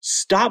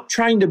stop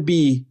trying to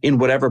be in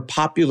whatever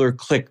popular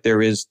clique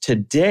there is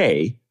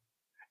today,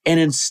 and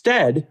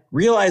instead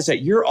realize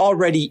that you're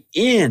already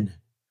in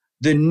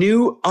the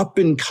new up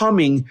and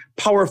coming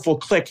powerful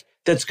clique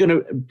that's going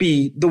to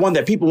be the one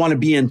that people want to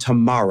be in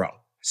tomorrow.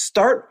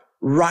 Start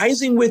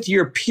rising with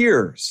your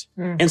peers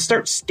and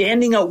start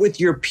standing out with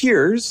your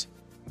peers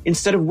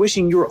instead of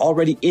wishing you were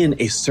already in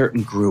a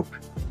certain group.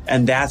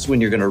 And that's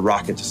when you're going to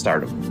rocket to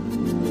stardom.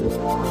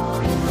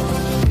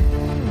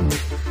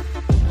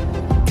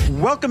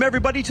 Welcome,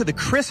 everybody, to the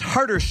Chris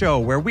Harder Show,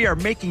 where we are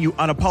making you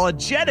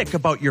unapologetic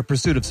about your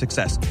pursuit of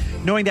success,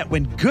 knowing that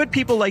when good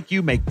people like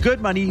you make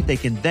good money, they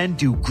can then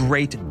do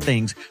great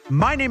things.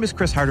 My name is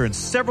Chris Harder, and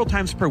several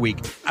times per week,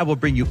 I will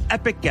bring you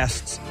epic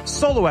guests,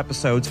 solo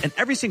episodes, and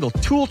every single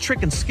tool,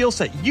 trick, and skill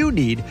set you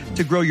need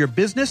to grow your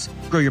business,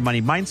 grow your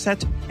money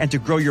mindset, and to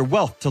grow your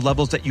wealth to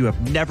levels that you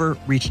have never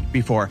reached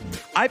before.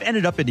 I've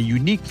ended up in a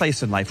unique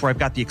place in life where I've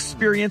got the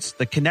experience,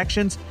 the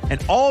connections,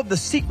 and all of the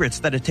secrets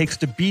that it takes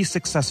to be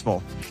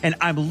successful. And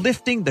I'm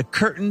lifting the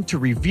curtain to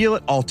reveal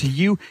it all to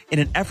you in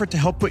an effort to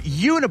help put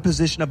you in a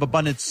position of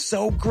abundance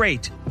so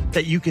great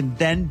that you can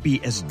then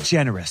be as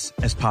generous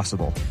as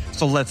possible.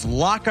 So let's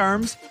lock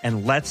arms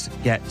and let's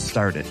get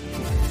started.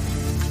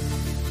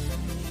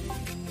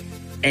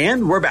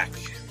 And we're back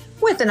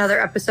with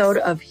another episode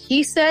of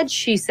He Said,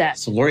 She Said.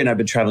 So Lori and I have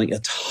been traveling a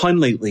ton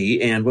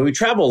lately. And when we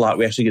travel a lot,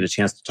 we actually get a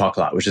chance to talk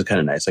a lot, which is kind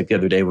of nice. Like the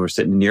other day, we were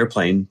sitting in the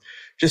airplane,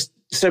 just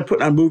instead of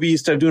putting on movies,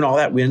 instead of doing all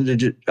that, we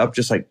ended up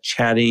just like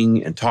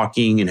chatting and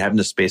talking and having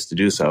the space to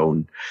do so.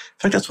 And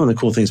I feel like that's one of the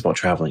cool things about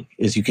traveling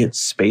is you get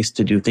space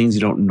to do things you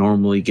don't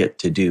normally get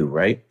to do,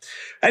 right?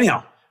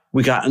 Anyhow,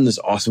 we got in this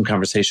awesome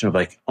conversation of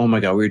like, oh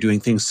my God, we're doing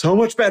things so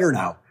much better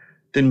now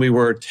than we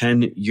were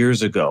 10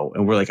 years ago.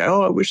 And we're like,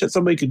 oh, I wish that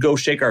somebody could go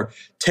shake our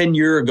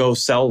 10-year-ago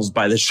selves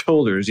by the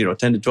shoulders, 10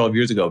 to 12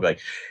 years ago. Be like,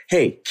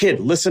 hey, kid,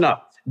 listen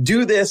up.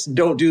 Do this,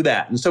 don't do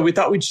that. And so we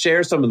thought we'd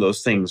share some of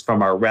those things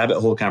from our rabbit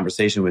hole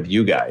conversation with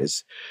you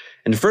guys.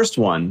 And the first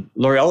one,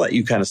 Lori, I'll let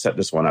you kind of set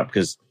this one up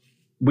because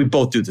we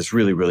both do this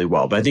really, really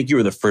well. But I think you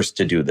were the first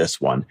to do this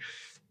one,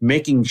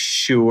 making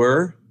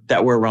sure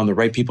that we're around the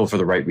right people for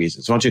the right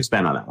reasons. So why don't you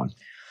expand on that one?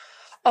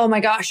 Oh my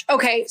gosh.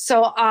 Okay.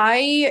 So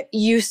I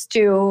used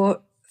to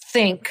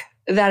think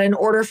that in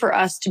order for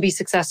us to be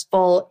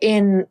successful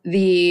in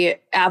the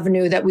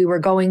avenue that we were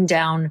going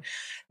down,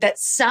 that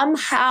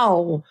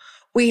somehow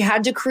we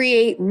had to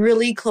create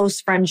really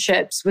close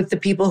friendships with the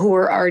people who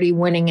were already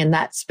winning in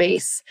that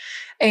space.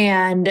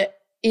 And,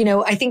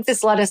 I think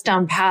this led us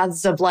down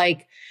paths of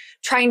like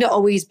trying to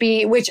always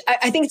be, which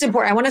I think it's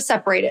important. I want to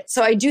separate it.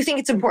 So I do think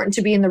it's important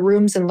to be in the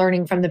rooms and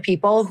learning from the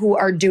people who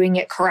are doing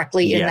it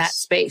correctly in that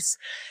space.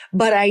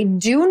 But I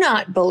do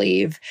not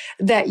believe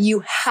that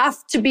you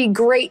have to be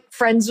great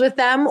friends with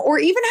them or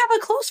even have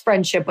a close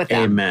friendship with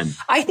them. Amen.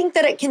 I think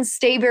that it can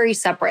stay very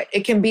separate.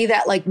 It can be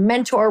that like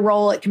mentor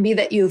role. It can be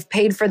that you've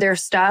paid for their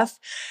stuff,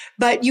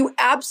 but you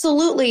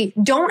absolutely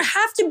don't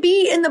have to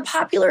be in the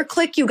popular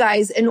clique, you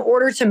guys, in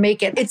order to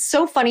make it. It's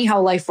so funny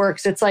how life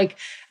works. It's like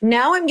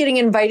now I'm getting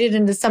invited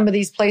into some of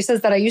these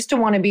places that I used to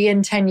want to be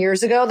in 10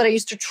 years ago, that I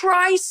used to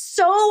try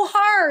so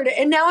hard.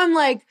 And now I'm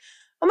like,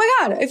 oh my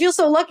God, I feel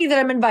so lucky that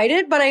I'm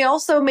invited, but I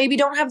also maybe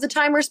don't have the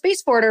time or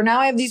space for it. Or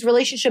now I have these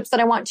relationships that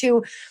I want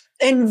to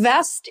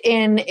invest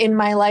in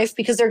my life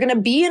because they're going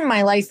to be in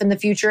my life in the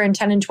future in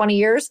 10 and 20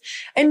 years.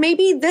 And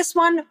maybe this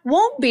one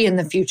won't be in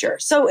the future.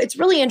 So it's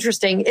really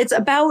interesting. It's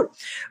about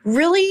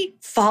really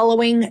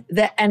following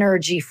the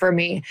energy for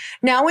me.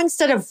 Now,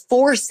 instead of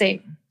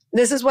forcing,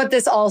 this is what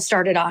this all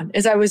started on,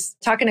 is I was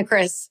talking to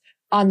Chris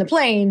on the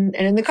plane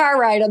and in the car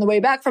ride on the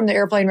way back from the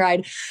airplane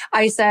ride.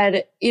 I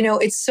said,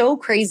 it's so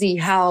crazy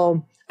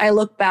how I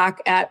look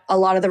back at a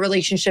lot of the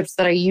relationships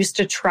that I used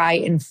to try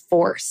and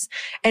force,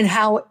 and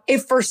how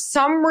if for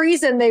some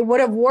reason they would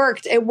have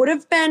worked, it would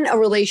have been a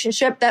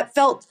relationship that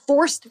felt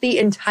forced the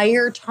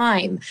entire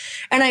time.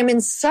 And I'm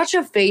in such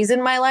a phase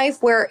in my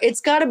life where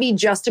it's got to be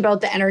just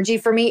about the energy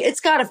for me. It's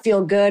got to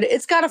feel good.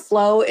 It's got to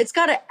flow. It's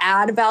got to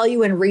add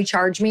value and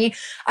recharge me.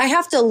 I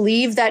have to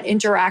leave that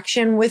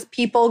interaction with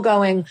people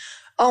going,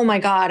 oh my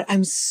God,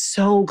 I'm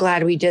so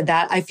glad we did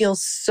that. I feel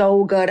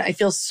so good. I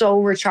feel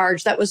so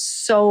recharged. That was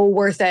so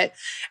worth it.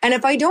 And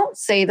if I don't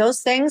say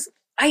those things,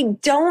 I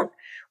don't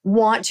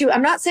want to.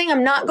 I'm not saying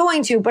I'm not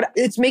going to, but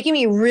it's making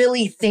me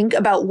really think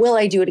about, will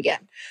I do it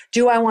again?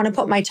 Do I want to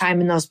put my time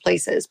in those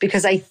places?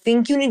 Because I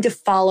think you need to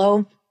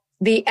follow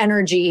the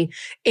energy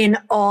in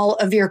all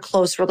of your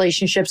close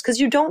relationships because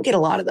you don't get a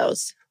lot of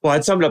those. Well,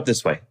 I'd sum it up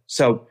this way.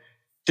 So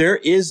there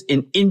is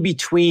an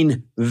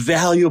in-between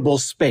valuable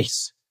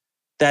space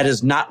that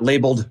is not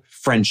labeled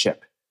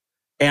friendship.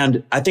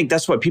 And I think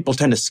that's what people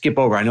tend to skip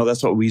over. I know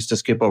that's what we used to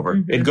skip over.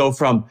 Mm-hmm. It'd go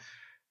from,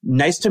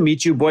 nice to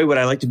meet you, boy, would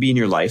I like to be in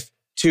your life,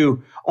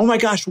 to, oh my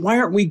gosh, why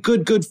aren't we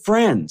good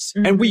friends?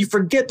 Mm-hmm. And we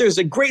forget there's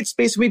a great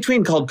space in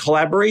between called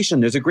collaboration.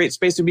 There's a great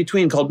space in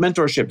between called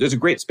mentorship. There's a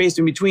great space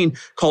in between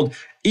called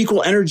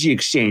equal energy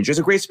exchange. There's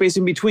a great space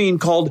in between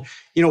called,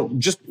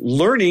 just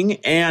learning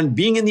and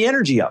being in the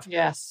energy of.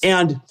 Yes.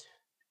 And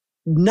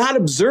not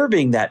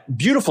observing that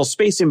beautiful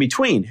space in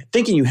between,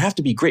 thinking you have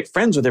to be great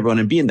friends with everyone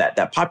and be in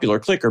that popular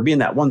clique or be in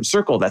that one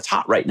circle that's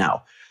hot right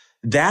now.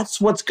 That's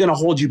what's going to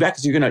hold you back,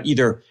 because you're going to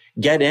either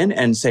get in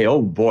and say,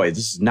 oh boy,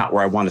 this is not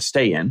where I want to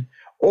stay in,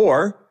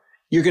 or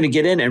you're going to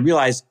get in and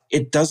realize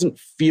it doesn't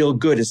feel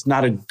good. It's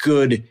not a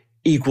good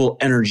equal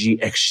energy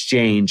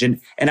exchange. And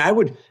I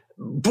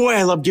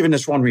love giving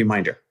this one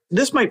reminder.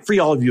 This might free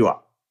all of you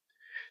up.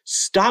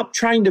 Stop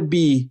trying to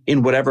be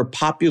in whatever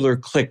popular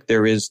clique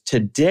there is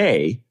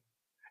today,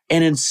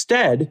 and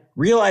instead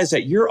realize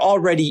that you're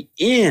already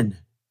in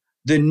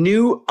the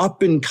new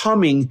up and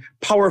coming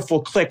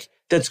powerful clique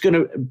that's going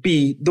to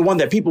be the one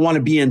that people want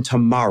to be in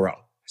tomorrow.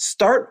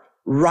 Start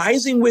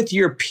rising with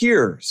your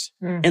peers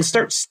and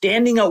start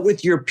standing out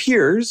with your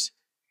peers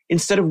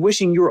instead of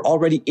wishing you were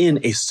already in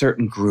a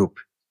certain group.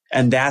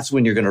 And that's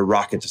when you're going to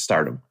rocket to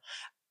stardom.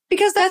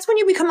 Because that's when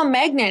you become a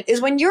magnet,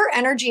 is when your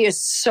energy is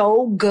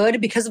so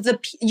good because of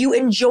you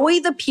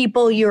enjoy the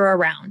people you're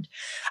around.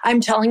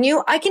 I'm telling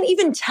you, I can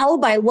even tell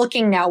by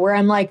looking now where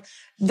I'm like,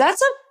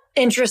 that's an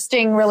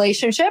interesting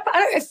relationship.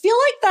 I feel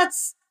like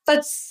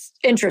that's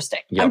interesting.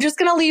 Yep. I'm just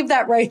going to leave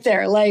that right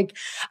there. Like,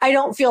 I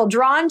don't feel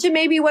drawn to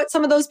maybe what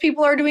some of those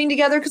people are doing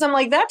together, because I'm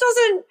like,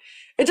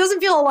 it doesn't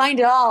feel aligned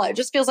at all. It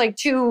just feels like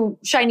two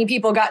shiny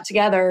people got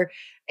together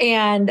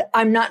and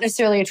I'm not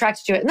necessarily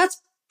attracted to it. And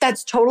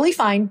that's totally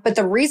fine. But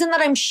the reason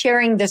that I'm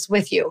sharing this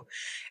with you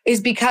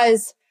is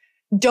because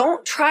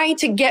don't try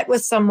to get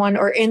with someone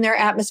or in their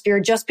atmosphere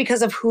just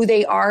because of who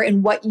they are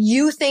and what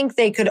you think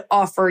they could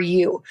offer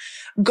you.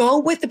 Go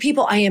with the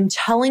people. I am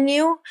telling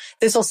you,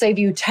 this will save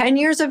you 10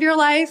 years of your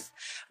life.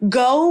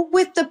 Go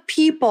with the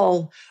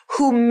people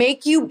who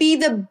make you be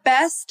the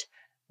best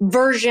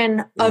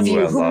version of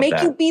you, who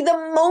make you be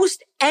the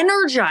most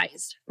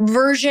energized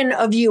version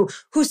of you,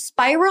 who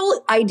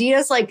spiral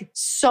ideas like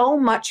so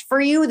much for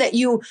you that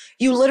you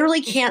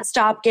literally can't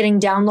stop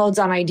getting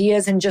downloads on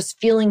ideas and just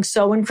feeling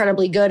so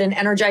incredibly good and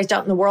energized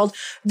out in the world.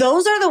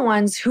 Those are the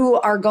ones who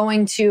are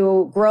going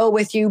to grow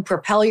with you,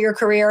 propel your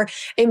career.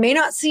 It may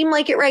not seem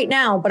like it right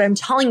now, but I'm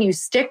telling you,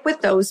 stick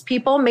with those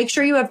people. Make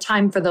sure you have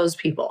time for those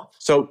people.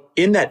 So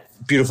in that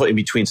beautiful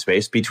in-between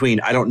space between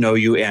I don't know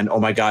you and oh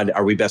my God,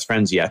 are we best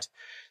friends yet?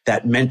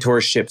 That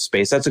mentorship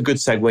space, that's a good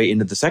segue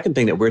into the second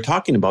thing that we're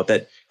talking about,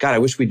 that, God, I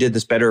wish we did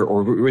this better,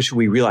 or wish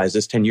we realized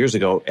this 10 years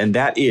ago. And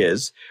that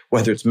is,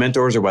 whether it's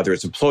mentors or whether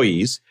it's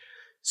employees,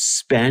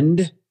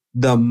 spend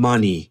the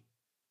money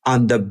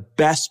on the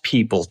best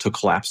people to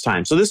collapse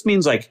time. So this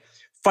means like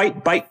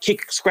fight, bite,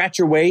 kick, scratch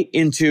your way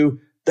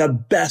into the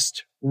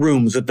best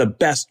rooms with the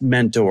best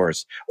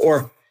mentors,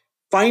 or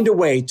find a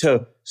way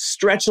to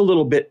stretch a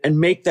little bit and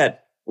make that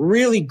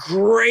really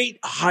great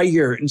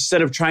hire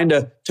instead of trying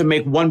to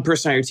make one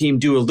person on your team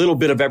do a little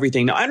bit of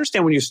everything. Now, I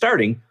understand when you're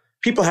starting,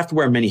 people have to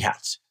wear many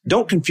hats.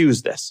 Don't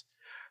confuse this.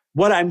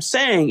 What I'm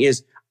saying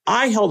is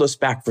I held us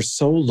back for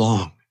so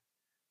long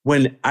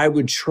when I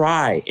would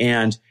try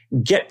and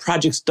get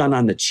projects done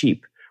on the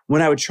cheap,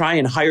 when I would try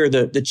and hire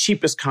the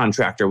cheapest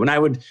contractor, when I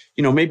would,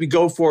 maybe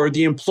go for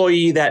the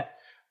employee that,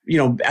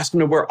 ask them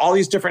to wear all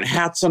these different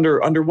hats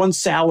under one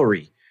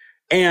salary.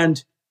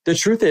 And the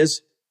truth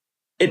is,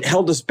 it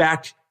held us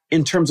back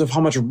in terms of how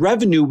much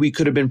revenue we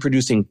could have been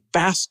producing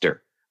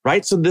faster,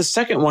 right? So the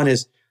second one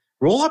is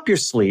roll up your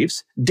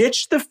sleeves,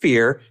 ditch the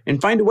fear,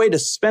 and find a way to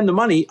spend the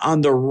money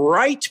on the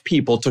right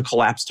people to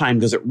collapse time,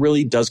 because it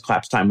really does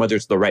collapse time, whether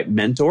it's the right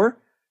mentor,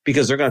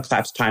 because they're going to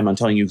collapse time on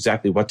telling you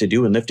exactly what to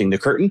do and lifting the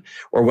curtain,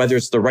 or whether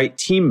it's the right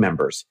team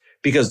members,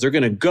 because they're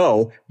going to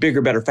go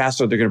bigger, better,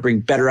 faster. They're going to bring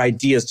better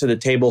ideas to the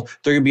table.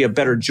 They're going to be a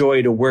better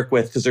joy to work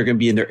with because they're going to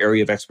be in their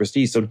area of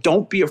expertise. So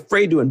don't be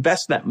afraid to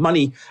invest that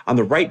money on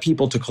the right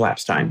people to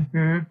collapse time.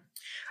 Mm-hmm.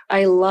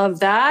 I love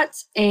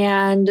that.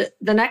 And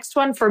the next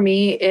one for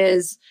me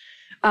is,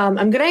 I'm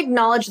going to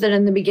acknowledge that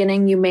in the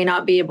beginning, you may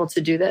not be able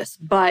to do this.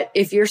 But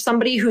if you're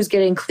somebody who's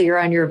getting clear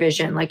on your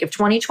vision, like if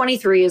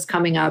 2023 is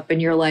coming up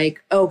and you're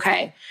like,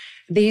 okay,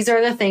 these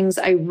are the things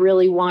I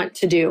really want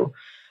to do.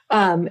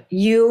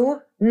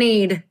 You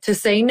need to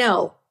say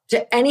no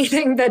to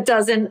anything that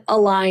doesn't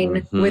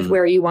align with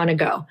where you want to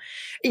go.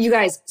 You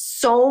guys,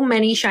 so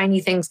many shiny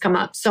things come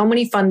up. So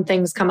many fun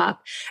things come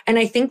up. And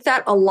I think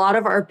that a lot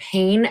of our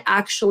pain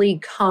actually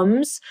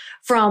comes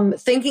from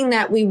thinking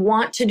that we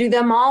want to do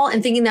them all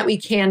and thinking that we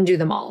can do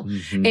them all.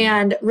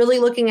 And really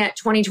looking at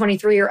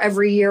 2023 or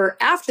every year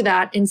after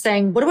that and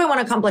saying, what do I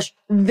want to accomplish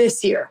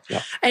this year?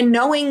 Yeah. And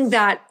knowing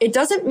that it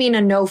doesn't mean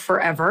a no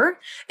forever.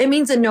 It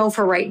means a no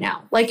for right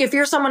now. Like if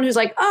you're someone who's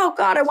like, oh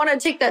God, I want to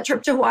take that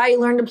trip to Hawaii,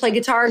 learn to play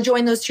guitar,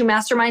 join those 2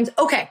 masterminds.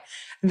 Okay.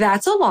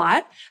 That's a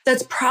lot.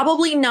 That's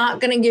probably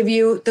not going to give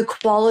you the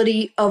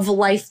quality of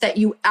life that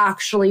you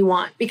actually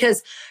want,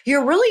 because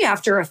you're really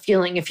after a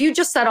feeling. If you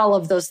just said all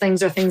of those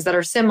things are things that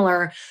are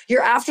similar,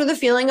 you're after the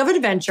feeling of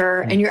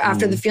adventure and you're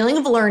after the feeling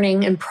of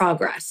learning and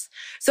progress.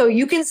 So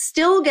you can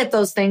still get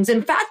those things.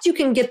 In fact, you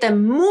can get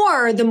them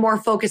more the more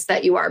focused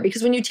that you are,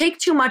 because when you take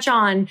too much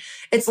on,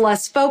 it's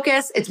less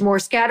focus, it's more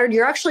scattered.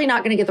 You're actually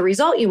not going to get the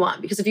result you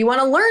want, because if you want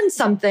to learn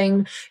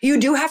something, you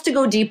do have to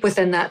go deep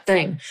within that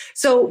thing.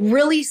 So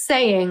really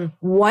saying, saying,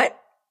 what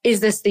is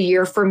this the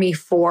year for me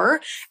for?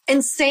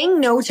 And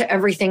saying no to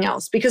everything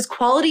else, because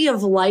quality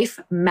of life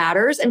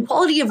matters and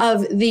quality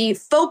of the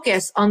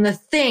focus on the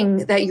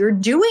thing that you're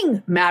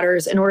doing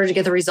matters in order to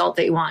get the result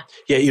that you want.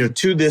 Yeah,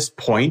 to this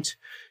point,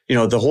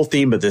 the whole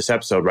theme of this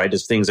episode, right,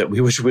 is things that we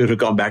wish we would have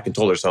gone back and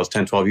told ourselves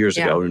 10, 12 years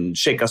ago and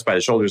shake us by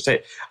the shoulder.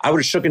 I would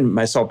have shaken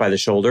myself by the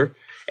shoulder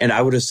and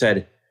I would have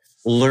said,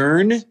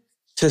 learn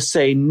to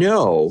say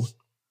no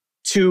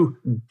to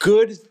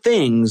good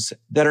things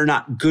that are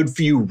not good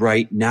for you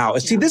right now.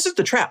 See, this is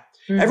the trap.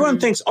 Everyone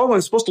thinks,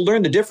 I'm supposed to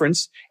learn the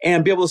difference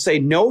and be able to say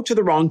no to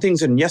the wrong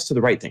things and yes to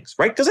the right things,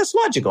 right? Because that's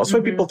logical. That's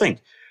what people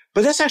think.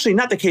 But that's actually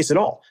not the case at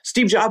all.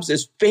 Steve Jobs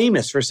is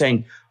famous for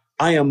saying,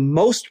 I am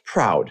most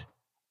proud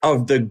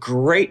of the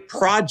great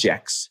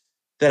projects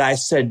that I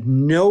said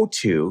no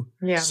to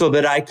so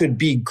that I could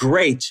be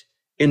great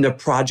in the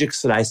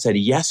projects that I said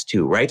yes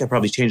to, right? I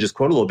probably changed this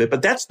quote a little bit,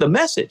 but that's the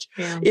message,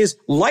 is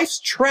life's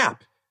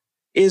trap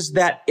is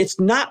that it's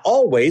not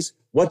always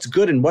what's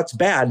good and what's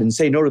bad and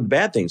say no to the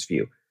bad things for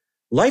you.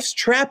 Life's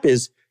trap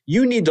is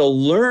you need to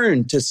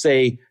learn to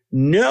say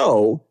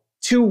no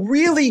to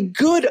really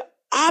good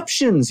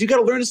options. You got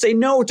to learn to say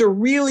no to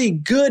really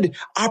good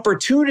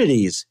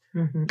opportunities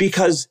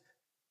because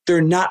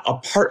they're not a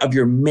part of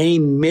your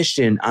main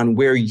mission on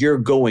where you're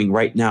going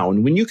right now.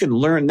 And when you can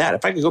learn that,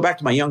 if I could go back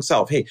to my young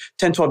self,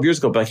 10, 12 years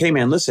ago, but like, hey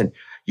man, listen,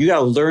 you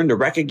got to learn to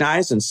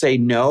recognize and say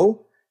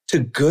no to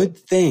good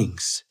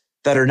things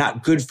that are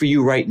not good for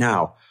you right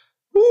now.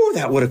 Ooh,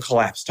 that would have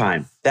collapsed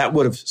time. That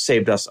would have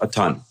saved us a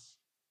ton.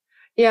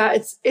 Yeah,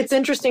 it's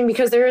interesting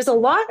because there is a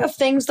lot of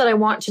things that I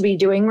want to be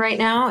doing right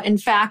now. In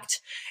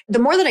fact, the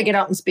more that I get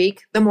out and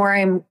speak, the more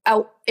I'm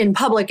out in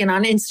public and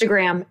on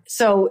Instagram.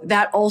 So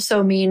that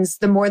also means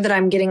the more that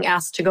I'm getting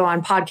asked to go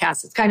on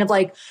podcasts. It's kind of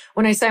like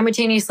when I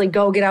simultaneously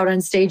go get out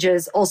on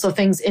stages, also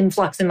things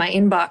influx in my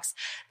inbox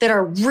that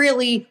are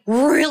really,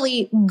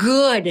 really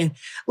good.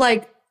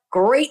 Like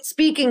great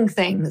speaking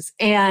things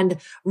and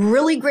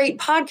really great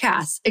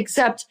podcasts,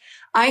 except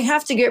I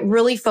have to get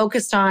really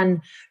focused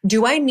on,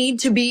 do I need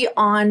to be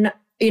on,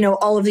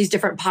 all of these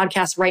different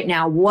podcasts right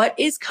now? What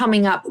is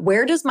coming up?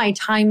 Where does my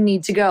time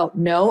need to go?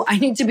 No, I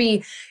need to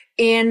be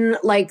in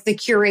like the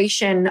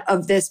curation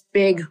of this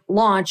big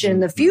launch. In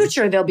the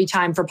future, there'll be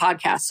time for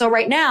podcasts. So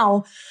right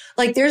now,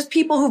 like there's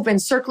people who've been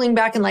circling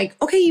back and like,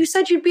 okay, you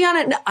said you'd be on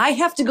it. And I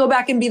have to go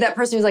back and be that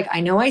person who's like,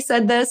 I know I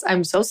said this.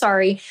 I'm so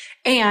sorry.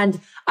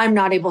 And I'm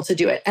not able to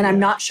do it. And I'm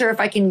not sure if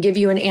I can give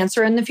you an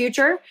answer in the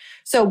future.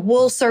 So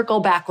we'll circle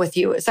back with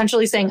you,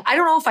 essentially saying, I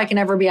don't know if I can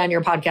ever be on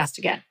your podcast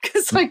again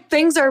because like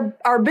things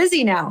are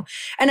busy now.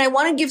 And I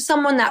want to give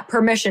someone that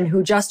permission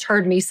who just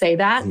heard me say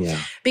that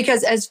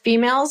because as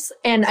females,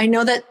 and I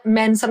know that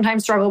men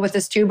sometimes struggle with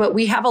this too, but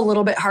we have a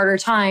little bit harder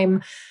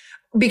time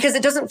because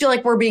it doesn't feel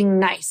like we're being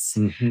nice.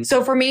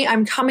 So for me,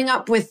 I'm coming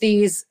up with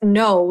these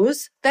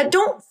no's that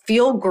don't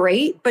feel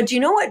great. But you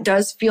know what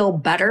does feel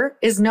better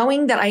is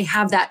knowing that I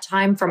have that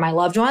time for my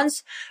loved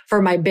ones, for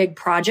my big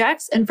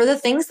projects, and for the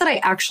things that I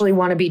actually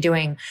want to be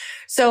doing.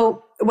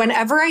 So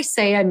whenever I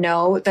say a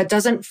no, that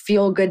doesn't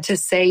feel good to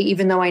say,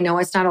 even though I know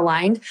it's not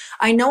aligned,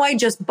 I know I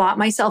just bought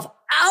myself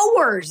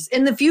hours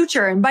in the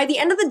future. And by the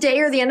end of the day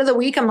or the end of the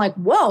week, I'm like,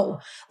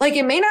 whoa, like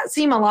it may not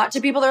seem a lot to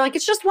people. They're like,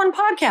 it's just one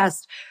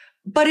podcast.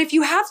 But if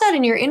you have that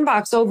in your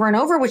inbox over and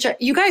over, which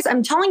you guys,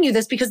 I'm telling you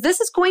this because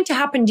this is going to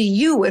happen to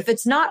you if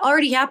it's not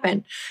already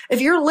happened.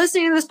 If you're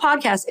listening to this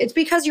podcast, it's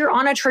because you're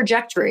on a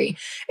trajectory.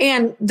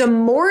 And the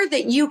more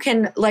that you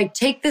can like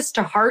take this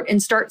to heart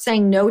and start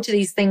saying no to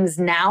these things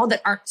now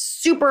that aren't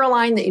super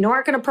aligned, that you know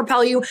aren't going to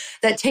propel you,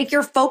 that take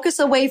your focus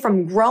away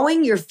from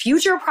growing your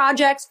future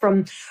projects,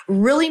 from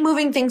really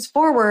moving things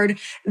forward,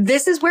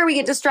 this is where we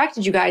get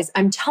distracted, you guys.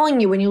 I'm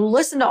telling you, when you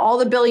listen to all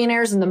the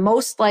billionaires and the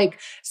most like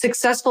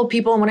successful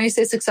people, and when I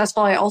say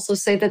successful, I also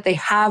say that they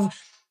have,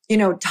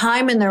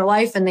 time in their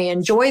life and they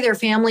enjoy their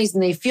families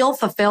and they feel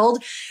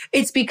fulfilled.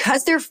 It's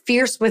because they're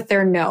fierce with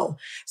their no.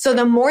 So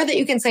the more that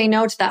you can say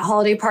no to that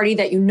holiday party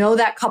that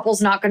that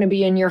couple's not going to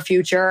be in your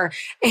future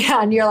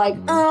and you're like,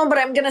 oh, but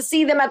I'm going to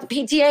see them at the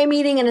PTA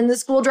meeting and in the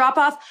school drop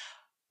off.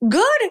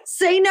 Good.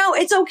 Say no.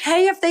 It's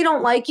okay if they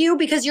don't like you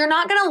because you're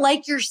not going to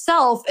like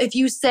yourself if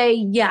you say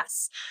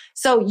yes.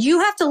 So you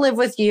have to live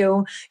with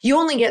you. You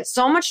only get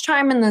so much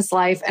time in this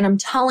life. And I'm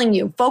telling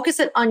you, focus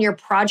it on your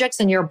projects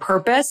and your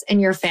purpose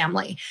and your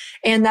family.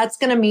 And that's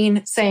going to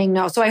mean saying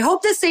no. So I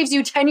hope this saves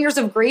you 10 years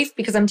of grief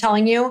because I'm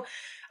telling you,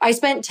 I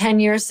spent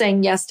 10 years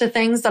saying yes to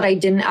things that I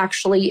didn't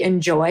actually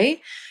enjoy.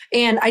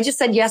 And I just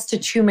said yes to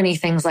too many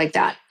things like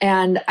that.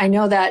 And I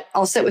know that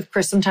I'll sit with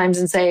Chris sometimes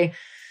and say,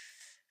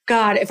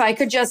 God, if I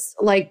could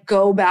just like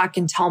go back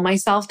and tell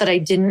myself that I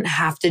didn't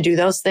have to do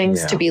those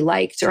things to be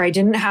liked, or I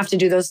didn't have to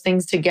do those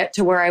things to get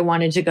to where I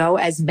wanted to go,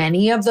 as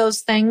many of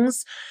those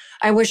things,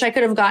 I wish I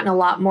could have gotten a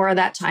lot more of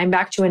that time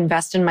back to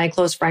invest in my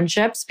close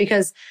friendships,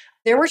 because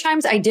there were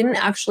times I didn't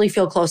actually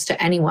feel close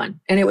to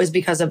anyone. And it was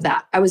because of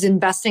that. I was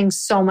investing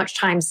so much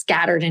time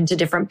scattered into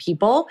different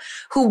people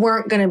who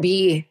weren't going to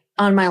be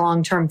on my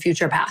long-term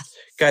future path.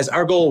 Guys,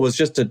 our goal was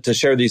just to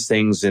share these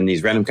things in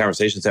these random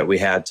conversations that we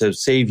had to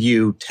save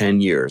you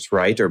 10 years,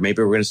 right? Or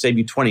maybe we're going to save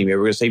you 20, maybe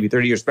we're going to save you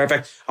 30 years. Matter of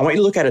fact, I want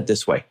you to look at it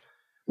this way.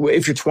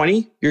 If you're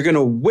 20, you're going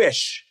to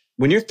wish,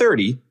 when you're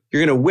 30,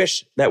 you're going to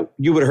wish that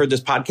you would have heard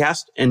this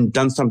podcast and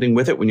done something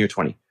with it when you're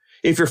 20.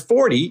 If you're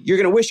 40, you're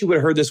going to wish you would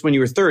have heard this when you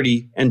were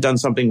 30 and done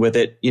something with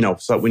it,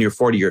 so when you're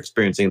 40, you're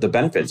experiencing the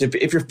benefits.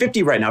 If you're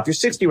 50 right now, if you're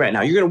 60 right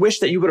now, you're going to wish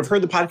that you would have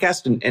heard the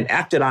podcast and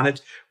acted on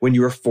it when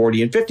you were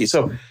 40 and 50.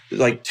 So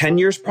like 10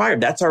 years prior,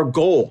 that's our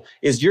goal,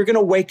 is you're going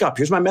to wake up.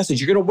 Here's my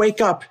message. You're going to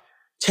wake up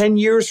 10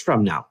 years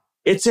from now.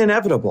 It's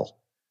inevitable.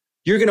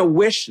 You're going to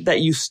wish that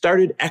you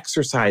started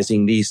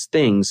exercising these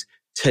things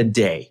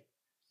today.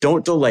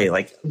 Don't delay.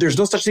 Like, there's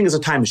no such thing as a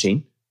time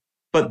machine,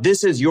 but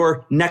this is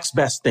your next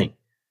best thing.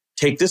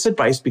 Take this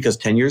advice, because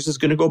 10 years is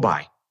going to go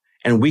by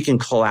and we can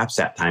collapse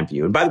that time for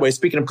you. And by the way,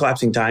 speaking of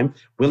collapsing time,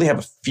 we only have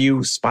a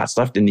few spots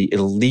left in the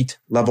elite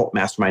level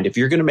mastermind. If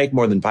you're going to make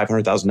more than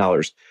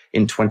 $500,000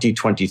 in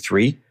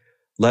 2023,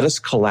 let us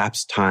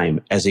collapse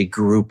time as a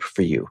group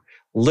for you.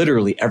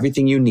 Literally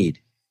everything you need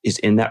is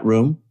in that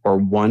room or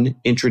one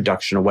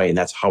introduction away. And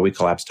that's how we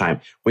collapse time.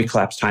 We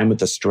collapse time with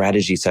the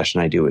strategy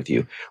session I do with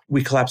you.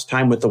 We collapse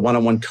time with the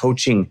one-on-one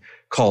coaching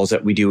calls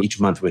that we do each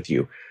month with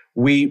you.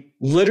 We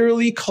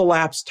literally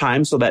collapse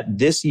time so that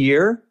this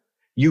year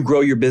you grow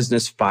your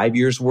business 5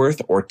 years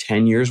worth or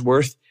 10 years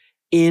worth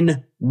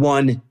in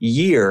 1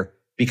 year,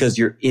 because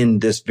you're in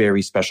this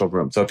very special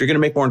room. So if you're going to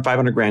make more than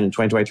 500 grand in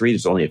 2023,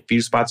 there's only a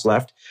few spots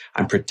left.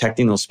 I'm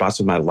protecting those spots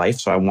with my life.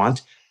 So I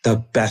want the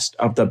best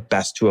of the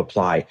best to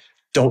apply.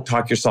 Don't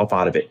talk yourself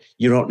out of it.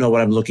 You don't know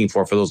what I'm looking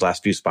for those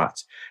last few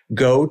spots.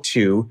 Go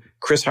to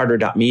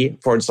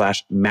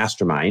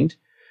chrisharder.me/mastermind.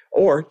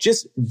 Or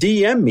just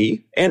DM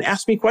me and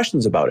ask me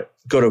questions about it.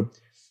 Go to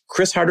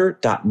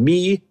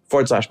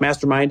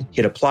chrisharder.me/mastermind,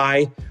 hit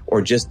apply,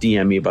 or just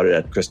DM me about it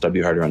at Chris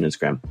W. Harder on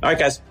Instagram. All right,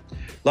 guys.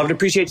 Love and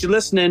appreciate you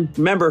listening.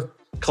 Remember,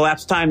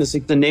 collapse time is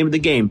the name of the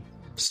game.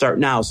 Start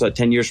now so that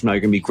 10 years from now, you're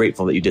going to be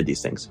grateful that you did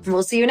these things.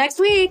 We'll see you next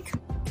week.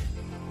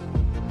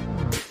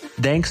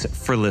 Thanks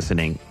for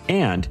listening.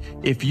 And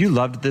if you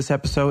loved this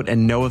episode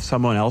and know of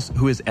someone else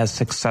who is as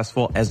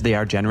successful as they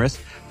are generous,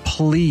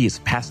 please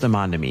pass them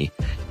on to me.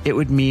 It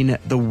would mean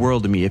the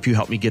world to me if you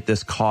help me get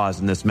this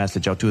cause and this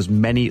message out to as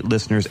many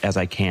listeners as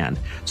I can.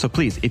 So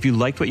please, if you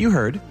liked what you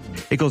heard,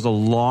 it goes a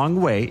long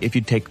way if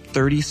you take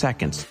 30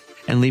 seconds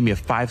and leave me a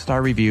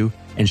 5-star review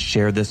and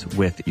share this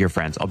with your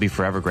friends. I'll be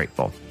forever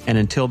grateful. And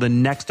until the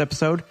next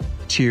episode,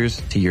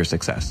 cheers to your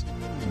success.